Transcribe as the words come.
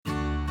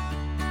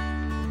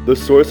The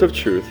Source of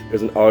Truth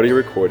is an audio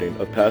recording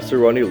of Pastor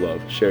Ronnie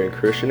Love sharing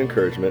Christian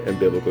encouragement and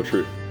biblical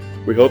truth.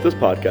 We hope this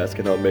podcast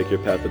can help make your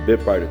path a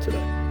bit brighter today.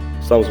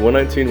 Psalms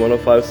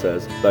 119:105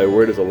 says, "Thy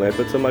word is a lamp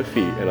unto my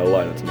feet and a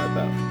light unto my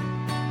path."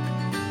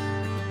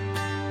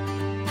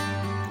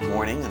 Good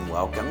morning and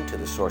welcome to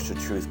the Source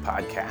of Truth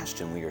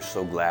podcast, and we are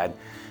so glad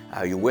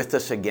you're with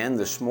us again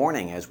this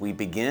morning as we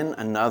begin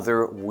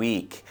another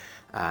week.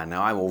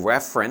 Now I will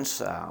reference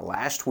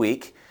last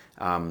week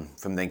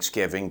from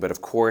Thanksgiving, but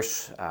of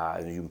course,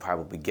 you can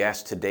probably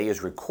guess, today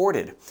is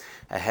recorded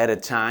ahead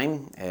of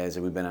time as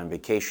we've been on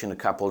vacation a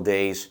couple of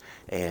days,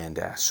 and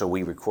so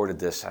I recorded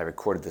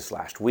this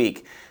last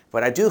week.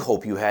 But I do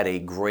hope you had a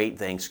great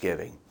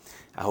Thanksgiving.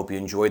 I hope you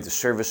enjoyed the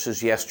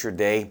services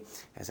yesterday,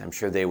 as I'm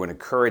sure they were an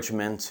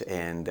encouragement,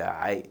 and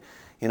I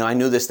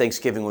knew this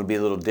Thanksgiving would be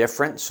a little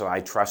different, so I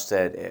trust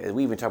that,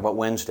 we even talked about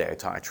Wednesday,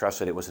 I trust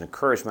that it was an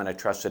encouragement, I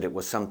trust that it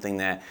was something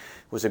that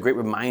was a great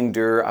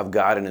reminder of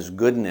God and His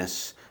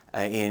goodness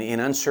in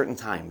uncertain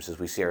times as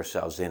we see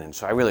ourselves in. And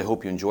so I really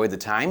hope you enjoyed the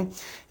time,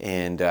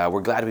 and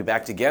we're glad to be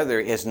back together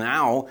as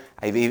now,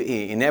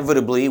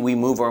 inevitably, we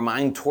move our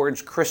mind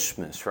towards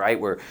Christmas, right?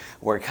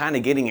 We're kind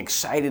of getting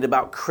excited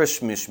about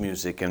Christmas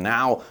music, and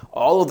now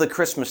all of the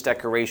Christmas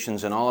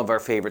decorations in all of our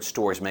favorite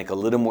stores make a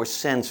little more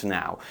sense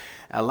now.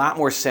 A lot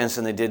more sense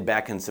than they did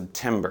back in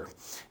September.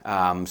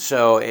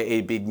 So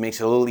it makes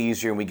it a little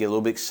easier and we get a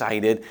little bit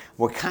excited.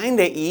 We're kind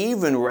of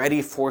even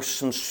ready for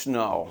some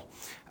snow.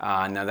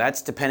 Now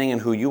that's depending on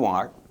who you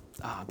are,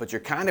 but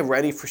you're kind of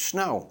ready for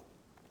snow.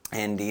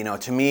 And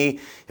to me,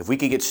 if we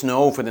could get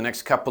snow for the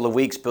next couple of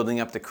weeks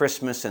building up to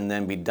Christmas and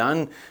then be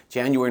done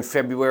January and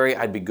February,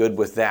 I'd be good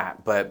with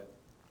that. But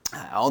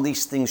all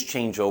these things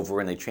change over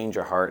and they change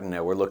our heart,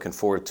 and we're looking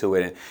forward to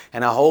it.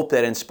 And I hope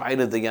that in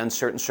spite of the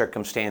uncertain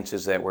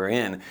circumstances that we're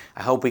in,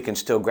 I hope we can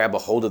still grab a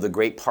hold of the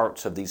great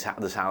parts of this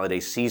holiday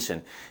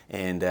season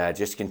and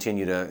just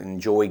continue to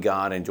enjoy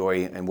God,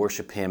 enjoy and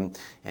worship Him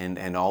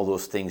and all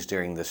those things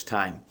during this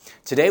time.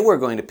 Today we're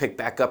going to pick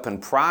back up in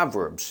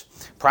Proverbs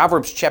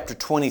chapter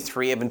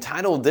 23. I've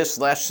entitled this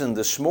lesson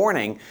this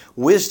morning,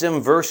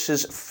 Wisdom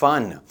versus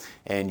Fun.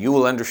 And you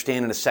will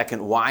understand in a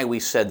second why we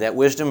said that,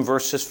 wisdom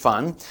versus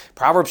fun.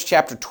 Proverbs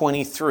chapter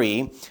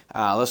 23,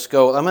 let's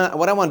go.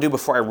 What I want to do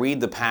before I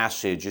read the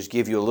passage is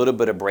give you a little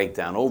bit of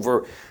breakdown.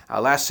 Over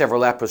last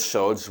several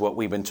episodes, what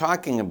we've been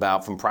talking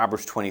about from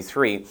Proverbs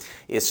 23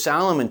 is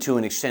Solomon, to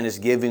an extent, is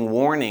giving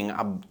warning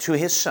to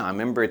his son.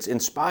 Remember, it's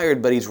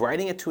inspired, but he's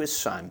writing it to his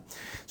son.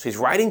 So he's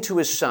writing to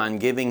his son,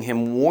 giving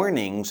him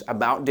warnings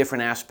about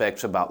different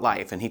aspects about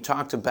life. And he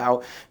talked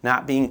about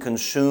not being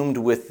consumed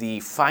with the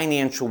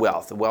financial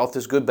wealth. The wealth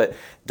is good, but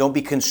don't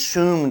be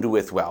consumed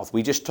with wealth.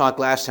 We just talked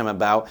last time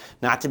about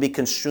not to be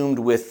consumed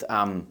with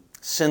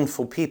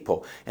sinful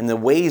people and the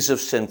ways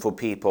of sinful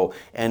people,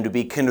 and to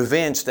be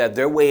convinced that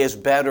their way is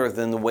better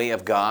than the way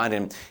of God.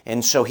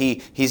 And so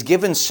he's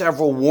given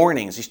several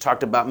warnings. He's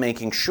talked about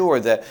making sure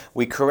that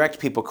we correct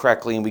people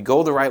correctly and we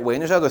go the right way.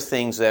 And there's other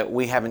things that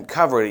we haven't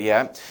covered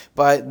yet.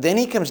 But then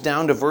he comes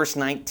down to verse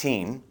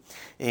 19.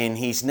 And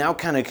he's now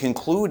kind of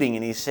concluding,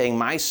 and he's saying,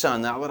 "My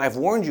son, now that I've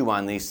warned you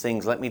on these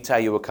things, let me tell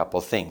you a couple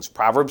of things."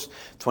 Proverbs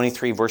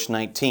 23, verse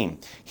 19.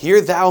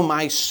 "Hear thou,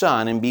 my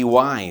son, and be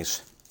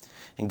wise,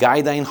 and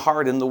guide thine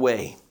heart in the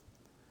way.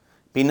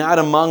 Be not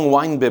among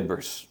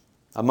winebibbers,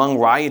 among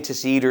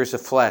riotous eaters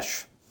of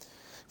flesh.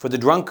 For the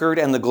drunkard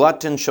and the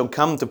glutton shall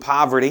come to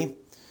poverty,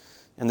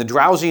 and the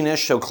drowsiness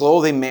shall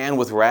clothe a man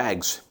with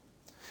rags.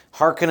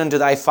 Hearken unto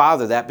thy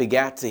father that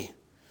begat thee,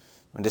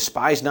 and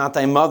despise not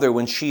thy mother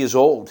when she is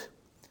old.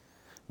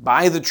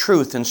 Buy the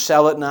truth and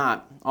sell it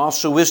not,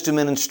 also wisdom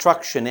and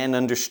instruction and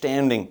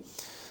understanding.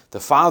 The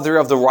father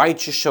of the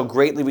righteous shall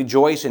greatly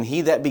rejoice, and he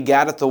that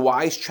begatteth the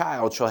wise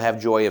child shall have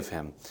joy of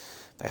him.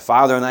 Thy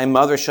father and thy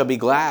mother shall be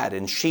glad,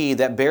 and she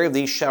that bare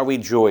thee shall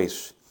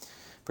rejoice."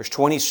 Verse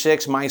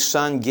 26, "My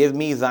son, give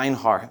me thine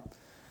heart,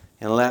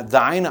 and let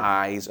thine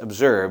eyes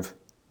observe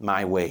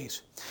my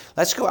ways."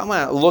 Let's go. I'm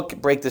going to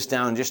break this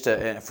down just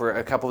for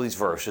a couple of these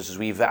verses as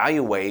we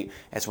evaluate,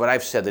 as what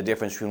I've said, the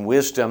difference between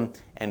wisdom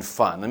and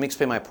fun. Let me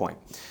explain my point.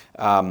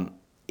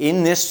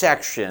 In this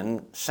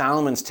section,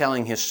 Solomon's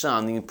telling his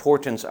son the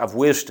importance of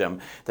wisdom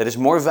that is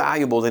more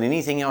valuable than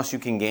anything else you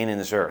can gain in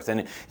this earth.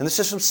 And this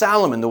is from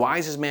Solomon, the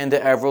wisest man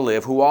to ever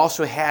live, who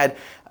also had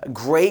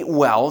great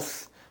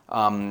wealth,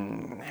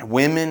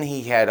 women,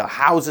 he had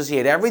houses, he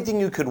had everything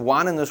you could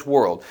want in this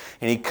world.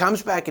 And he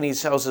comes back and he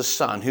tells his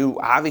son, who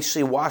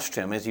obviously watched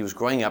him as he was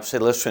growing up,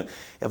 said, "Listen,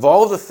 of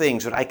all the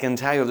things that I can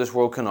tell you this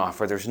world can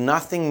offer, there's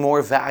nothing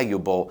more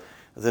valuable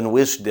than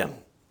wisdom."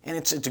 And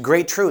it's a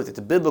great truth. It's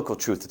a biblical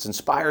truth. It's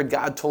inspired.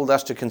 God told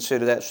us to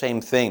consider that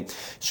same thing.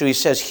 So he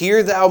says,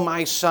 "Hear thou,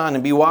 my son,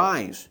 and be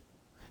wise.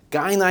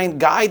 Guide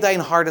thine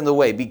heart in the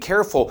way." Be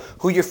careful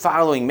who you're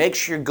following. Make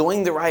sure you're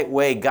going the right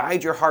way.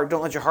 Guide your heart.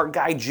 Don't let your heart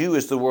guide you,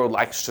 as the world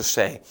likes to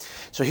say.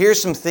 So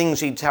here's some things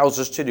he tells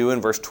us to do in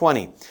verse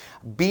 20.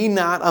 "Be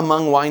not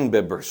among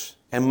winebibbers,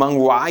 and among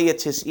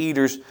riotous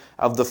eaters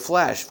of the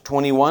flesh."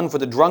 21, "For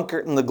the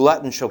drunkard and the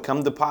glutton shall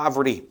come to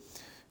poverty,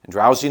 and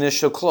drowsiness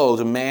shall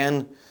clothe a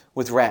man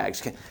with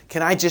rags.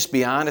 Can I just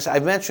be honest?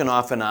 I've mentioned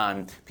off and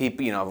on,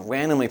 people,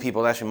 randomly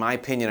people asking my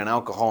opinion on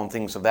alcohol and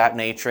things of that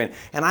nature.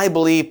 And I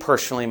believe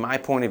personally, my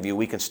point of view,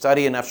 we can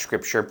study enough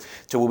Scripture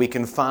to where we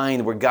can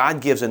find where God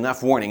gives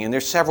enough warning. And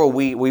there's several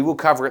we will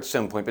cover at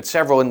some point, but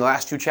several in the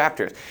last 2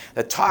 chapters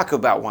that talk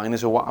about wine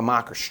is a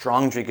mocker,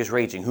 strong drink is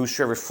raging,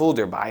 whosoever fooled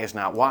thereby is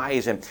not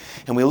wise. And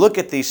we look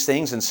at these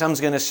things and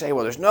some's going to say,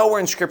 well, there's nowhere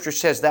in Scripture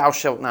says thou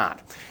shalt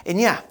not. And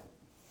yeah.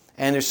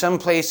 And there's some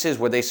places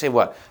where they say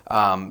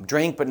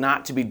drink but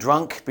not to be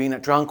drunk, being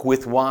drunk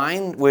with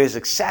wine, whereas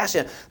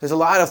excessive. There's a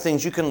lot of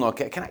things you can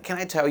look at. Can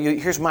I tell you,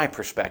 here's my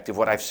perspective,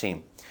 what I've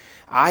seen.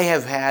 I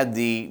have had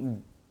the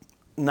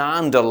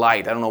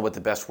non-delight, I don't know what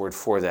the best word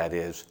for that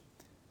is,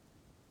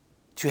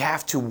 to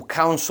have to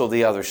counsel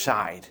the other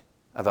side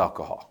of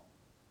alcohol,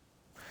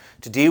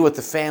 to deal with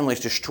the families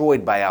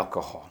destroyed by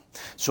alcohol.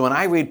 So when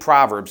I read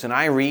Proverbs and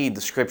I read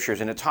the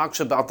Scriptures and it talks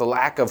about the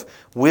lack of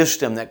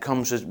wisdom that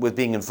comes with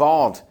being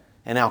involved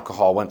in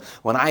alcohol,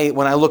 when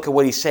I look at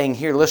what he's saying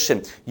here,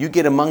 listen, you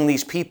get among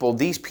these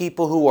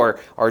people who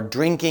are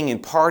drinking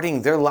and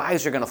partying, their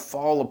lives are going to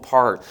fall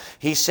apart.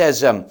 He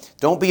says,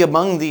 don't be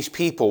among these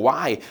people.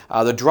 Why?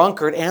 The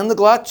drunkard and the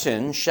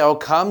glutton shall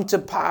come to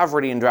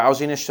poverty, and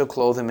drowsiness shall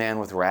clothe a man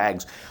with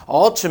rags.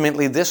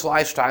 Ultimately, this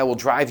lifestyle will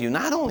drive you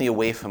not only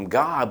away from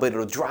God, but it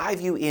will drive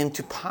you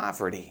into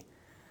poverty.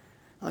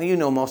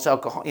 Well, most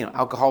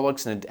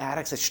alcoholics and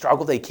addicts, they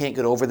struggle, they can't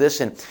get over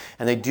this, and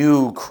they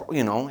do,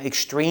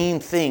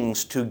 extreme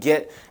things to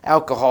get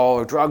alcohol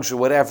or drugs or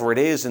whatever it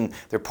is, and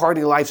their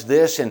party life's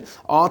this, and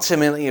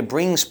ultimately it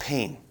brings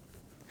pain.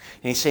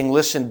 And he's saying,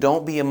 listen,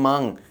 don't be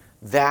among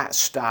that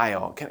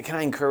style. Can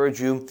I encourage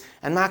you?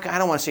 And I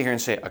don't want to sit here and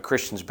say a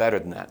Christian's better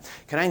than that.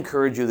 Can I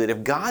encourage you that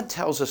if God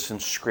tells us in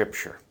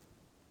Scripture,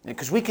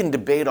 because we can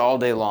debate all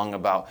day long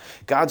about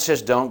God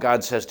says don't,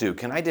 God says do.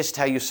 Can I just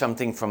tell you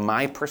something from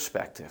my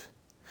perspective?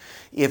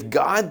 If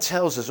God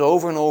tells us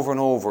over and over and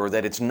over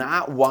that it's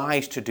not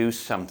wise to do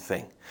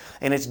something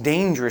and it's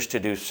dangerous to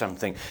do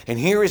something, and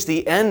here is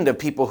the end of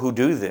people who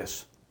do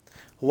this,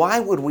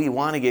 why would we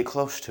want to get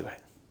close to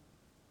it?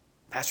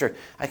 Pastor,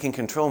 I can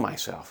control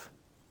myself.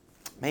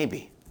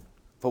 Maybe.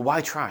 But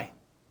why try?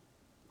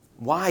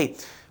 Why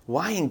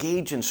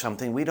engage in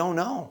something we don't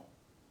know?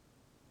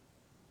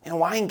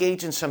 Why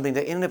engage in something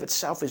that in and of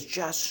itself is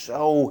just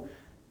so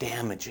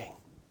damaging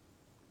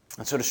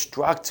and so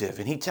destructive?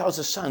 And he tells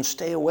his son,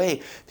 stay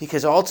away,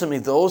 because ultimately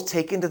those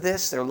taken to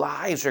this, their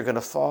lives are going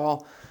to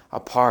fall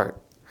apart.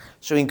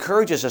 So he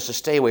encourages us to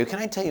stay away. Can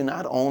I tell you,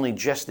 not only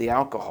just the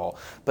alcohol,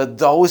 but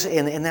those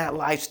in that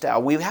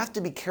lifestyle, we have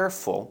to be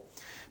careful,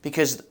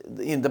 because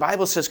the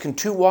Bible says, can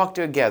 2 walk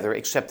together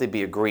except they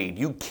be agreed?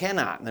 You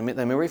cannot, let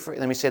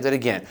me say that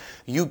again.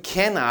 You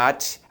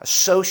cannot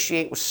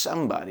associate with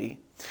somebody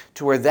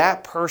to where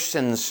that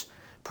person's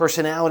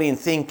personality and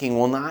thinking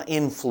will not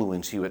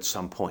influence you at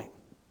some point.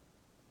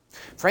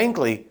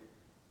 Frankly,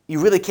 you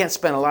really can't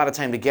spend a lot of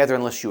time together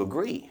unless you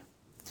agree.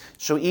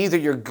 So either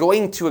you're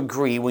going to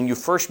agree when you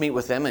first meet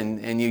with them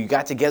and you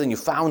got together and you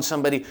found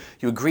somebody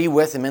you agree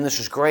with, and man, this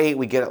is great,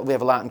 we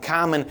have a lot in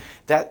common,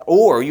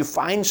 or you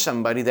find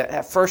somebody that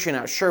at first you're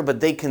not sure, but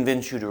they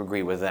convince you to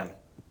agree with them.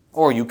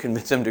 Or you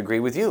convince them to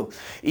agree with you.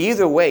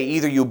 Either way,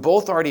 either you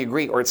both already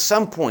agree, or at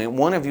some point,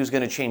 one of you is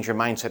going to change your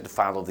mindset to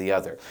follow the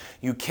other.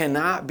 You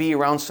cannot be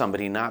around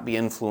somebody and not be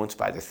influenced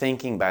by their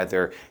thinking, by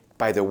their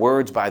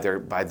words, by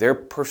their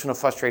personal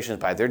frustrations,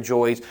 by their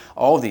joys,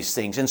 all these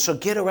things. And so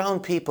get around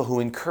people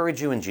who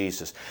encourage you in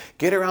Jesus.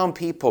 Get around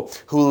people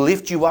who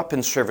lift you up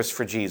in service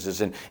for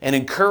Jesus and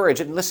encourage.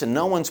 And listen,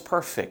 no one's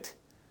perfect.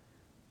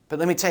 But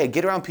let me tell you,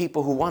 get around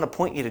people who want to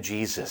point you to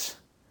Jesus.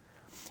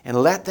 And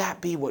let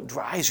that be what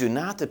drives you,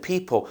 not the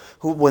people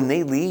who, when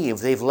they leave,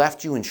 they've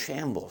left you in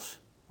shambles.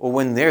 Or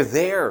when they're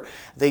there,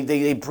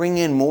 they bring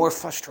in more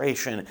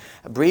frustration.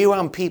 Be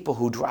around people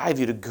who drive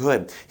you to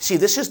good. See,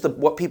 this is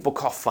what people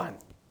call fun.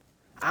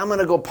 I'm going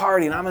to go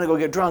party, and I'm going to go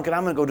get drunk, and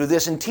I'm going to go do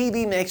this. And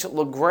TV makes it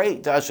look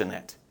great, doesn't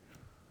it?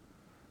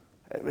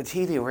 But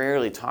TV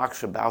rarely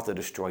talks about the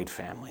destroyed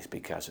families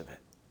because of it.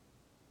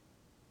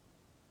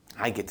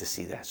 I get to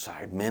see that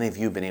side. Many of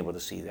you have been able to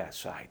see that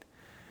side.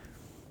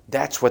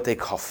 That's what they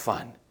call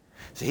fun.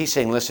 So he's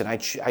saying, listen, I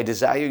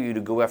desire you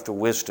to go after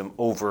wisdom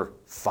over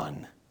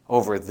fun,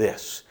 over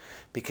this,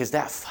 because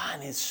that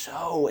fun is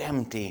so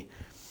empty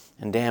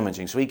and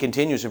damaging. So he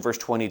continues in verse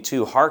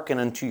 22, hearken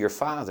unto your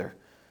father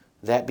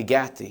that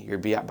begat thee, your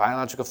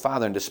biological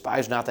father, and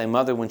despise not thy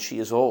mother when she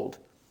is old.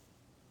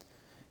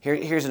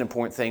 Here's an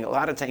important thing. A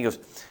lot of times he goes,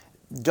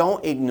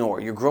 don't ignore,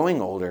 you're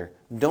growing older,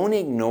 don't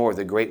ignore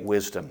the great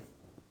wisdom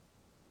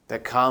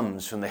that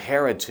comes from the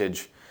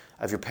heritage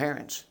of your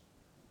parents.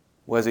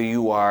 Whether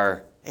you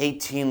are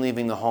 18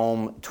 leaving the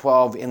home,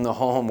 12 in the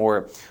home,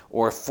 or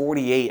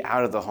 48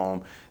 out of the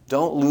home,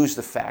 don't lose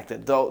the fact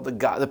that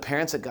the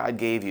parents that God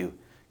gave you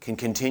can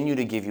continue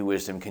to give you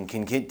wisdom, can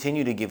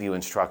continue to give you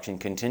instruction,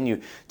 continue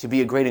to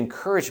be a great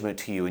encouragement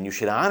to you, and you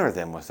should honor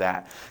them with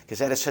that, because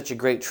that is such a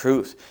great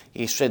truth.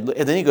 He said,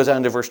 and then he goes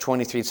on to verse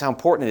 23, it's how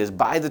important it is,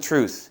 buy the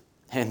truth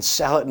and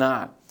sell it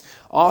not.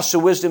 Also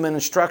wisdom and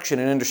instruction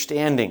and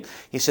understanding.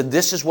 He said,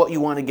 this is what you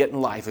want to get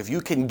in life. If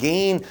you can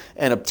gain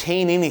and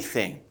obtain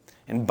anything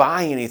and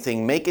buy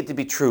anything, make it to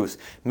be truth.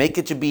 Make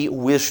it to be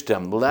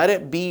wisdom. Let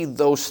it be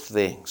those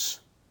things.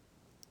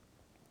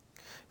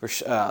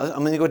 I'm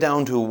going to go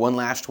down to one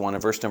last one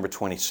in verse number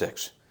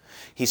 26.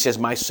 He says,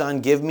 my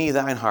son, give me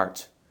thine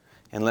heart,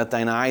 and let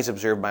thine eyes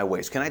observe my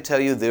ways. Can I tell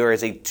you, there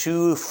is a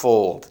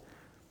twofold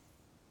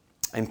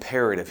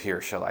imperative here,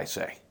 shall I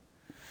say,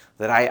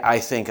 that I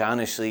think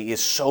honestly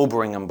is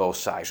sobering on both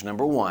sides.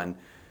 Number one,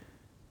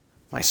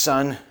 my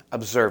son,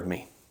 observe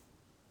me.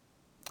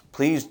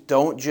 Please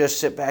don't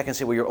just sit back and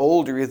say, well, you're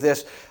older, you're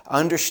this.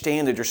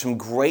 Understand that there's some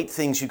great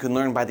things you can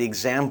learn by the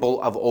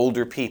example of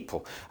older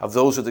people, of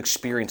those with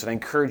experience, and I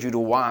encourage you to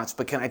watch.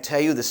 But can I tell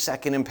you the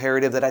second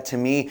imperative that to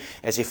me,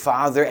 as a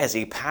father, as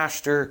a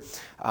pastor,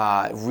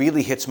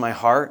 really hits my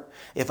heart?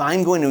 If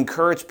I'm going to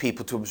encourage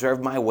people to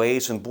observe my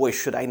ways, and boy,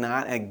 should I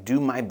not do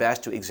my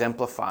best to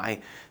exemplify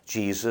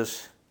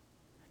Jesus?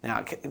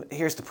 Now,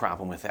 here's the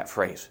problem with that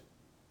phrase.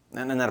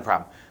 No, not a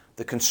problem.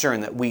 The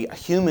concern that we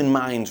human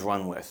minds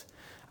run with.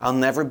 I'll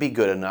never be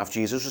good enough.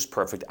 Jesus is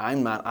perfect.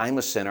 I'm not. I'm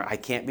a sinner. I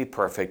can't be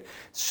perfect.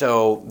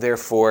 So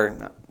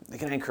therefore,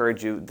 can I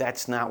encourage you,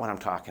 that's not what I'm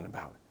talking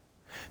about.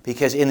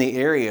 Because in the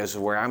areas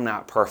where I'm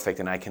not perfect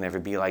and I can never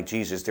be like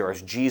Jesus, there are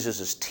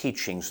Jesus'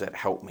 teachings that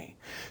help me.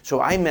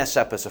 So I mess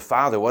up as a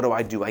father. What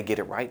do? I get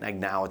it right and I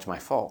acknowledge my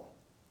fault.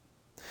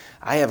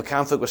 I have a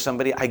conflict with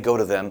somebody, I go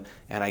to them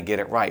and I get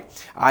it right.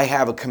 I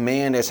have a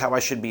command as how I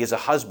should be as a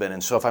husband,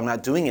 and so if I'm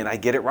not doing it, I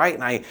get it right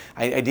and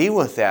I deal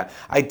with that.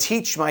 I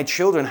teach my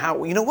children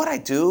how, you know what I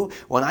do?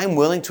 When I'm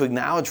willing to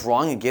acknowledge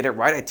wrong and get it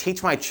right, I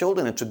teach my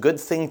children it's a good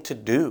thing to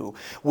do,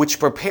 which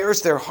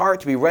prepares their heart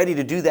to be ready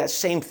to do that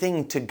same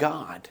thing to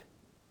God.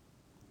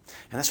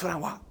 And that's what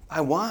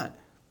I want.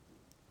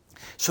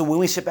 So when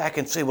we sit back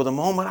and say, well, the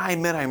moment I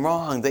admit I'm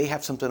wrong, they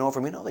have something over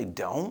me. No, they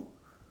don't.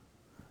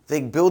 They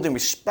build in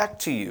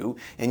respect to you,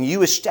 and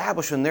you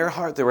establish in their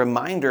heart the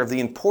reminder of the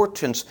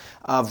importance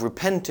of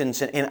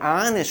repentance and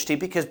honesty,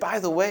 because, by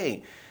the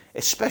way,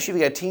 especially if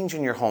you got teens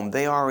in your home,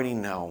 they already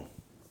know.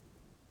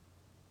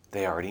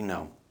 They already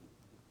know.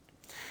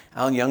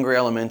 Younger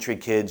elementary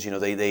kids,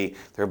 they're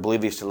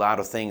oblivious to a lot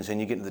of things, and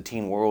you get into the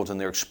teen worlds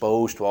and they're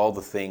exposed to all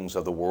the things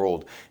of the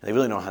world, and they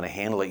really don't know how to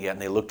handle it yet,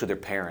 and they look to their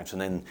parents,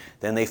 and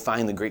then they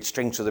find the great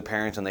strengths of their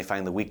parents and they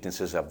find the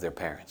weaknesses of their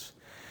parents.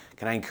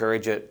 Can I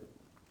encourage it?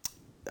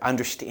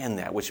 Understand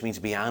that, which means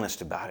be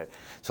honest about it.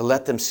 So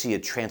let them see a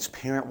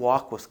transparent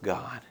walk with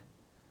God.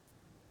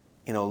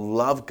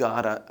 Love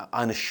God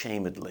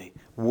unashamedly.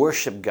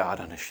 Worship God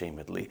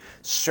unashamedly.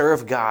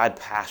 Serve God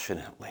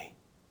passionately.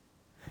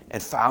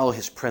 And follow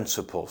His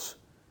principles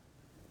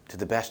to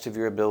the best of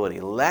your ability.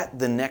 Let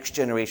the next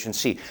generation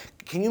see.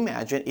 Can you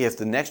imagine if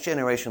the next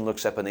generation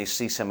looks up and they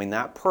see somebody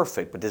not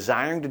perfect, but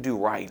desiring to do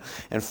right,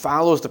 and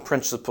follows the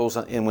principles,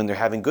 and when they're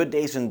having good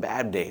days and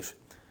bad days,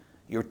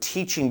 you're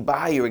teaching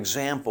by your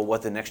example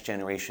what the next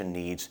generation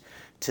needs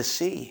to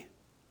see.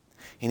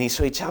 And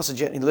so he tells the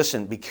generation,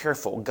 listen, be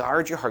careful.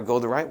 Guard your heart. Go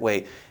the right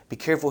way. Be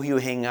careful who you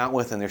hang out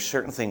with, and there's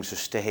certain things to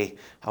stay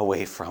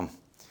away from.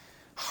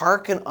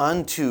 Hearken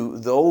unto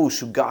those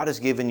who God has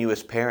given you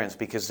as parents,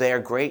 because they are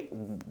great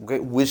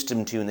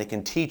wisdom to you, and they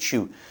can teach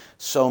you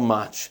so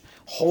much.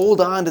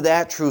 Hold on to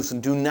that truth,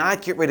 and do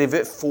not get rid of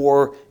it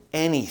for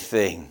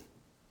anything.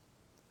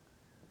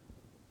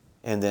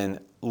 And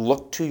then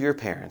look to your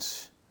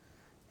parents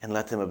and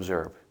let them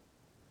observe.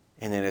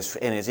 And then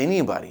as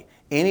anybody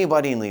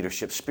in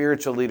leadership,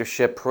 spiritual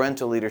leadership,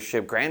 parental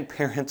leadership,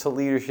 grandparental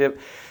leadership,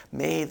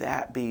 may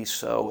that be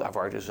so of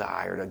our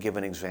desire to give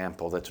an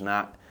example that's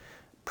not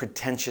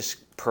pretentious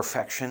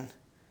perfection,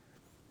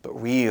 but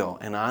real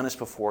and honest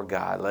before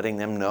God, letting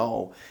them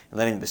know and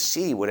letting them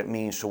see what it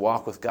means to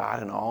walk with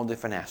God in all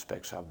different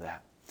aspects of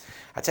that.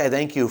 I tell you,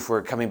 thank you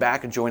for coming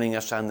back and joining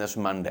us on this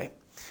Monday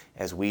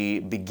as we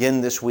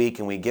begin this week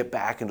and we get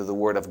back into the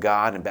Word of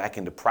God and back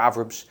into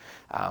Proverbs.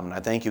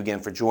 I thank you again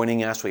for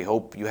joining us. We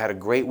hope you had a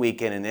great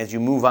weekend, and as you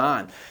move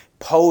on,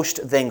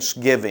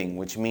 post-Thanksgiving,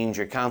 which means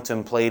you're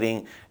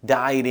contemplating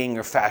dieting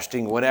or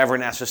fasting, whatever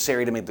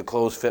necessary to make the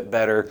clothes fit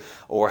better,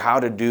 or how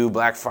to do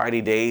Black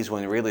Friday days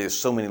when really there's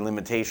so many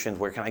limitations,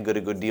 where can I get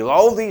a good deal?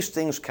 All these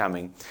things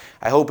coming.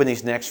 I hope in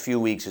these next few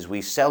weeks as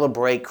we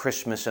celebrate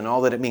Christmas and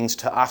all that it means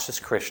to us as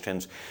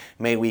Christians,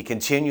 may we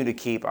continue to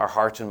keep our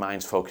hearts and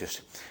minds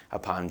focused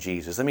upon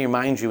Jesus. Let me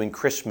remind you, in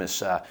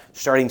Christmas,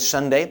 starting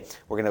Sunday,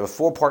 we're going to have a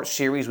 4-part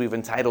series we've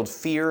entitled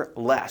Fear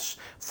Less.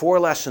 4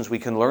 lessons we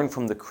can learn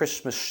from the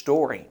Christmas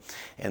story.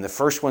 And the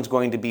first one's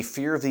going to be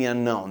Fear of the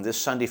Unknown. This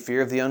Sunday,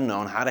 Fear of the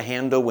Unknown, how to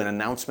handle when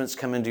announcements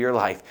come into your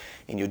life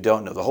and you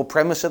don't know. The whole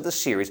premise of the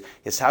series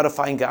is how to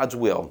find God's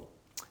will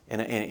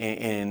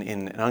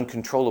in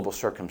uncontrollable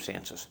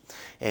circumstances.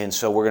 And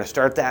so we're going to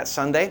start that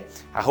Sunday.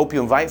 I hope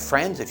you invite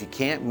friends. If you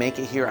can't make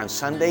it here on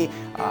Sunday,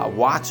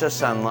 watch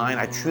us online.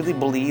 I truly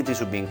believe these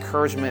will be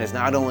encouragement, as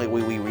not only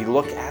we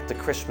look at the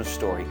Christmas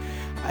story,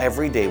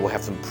 every day we'll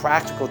have some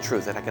practical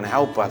truth that can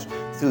help us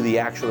through the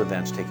actual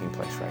events taking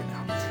place right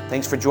now.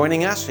 Thanks for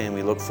joining us, and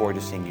we look forward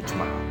to seeing you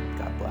tomorrow.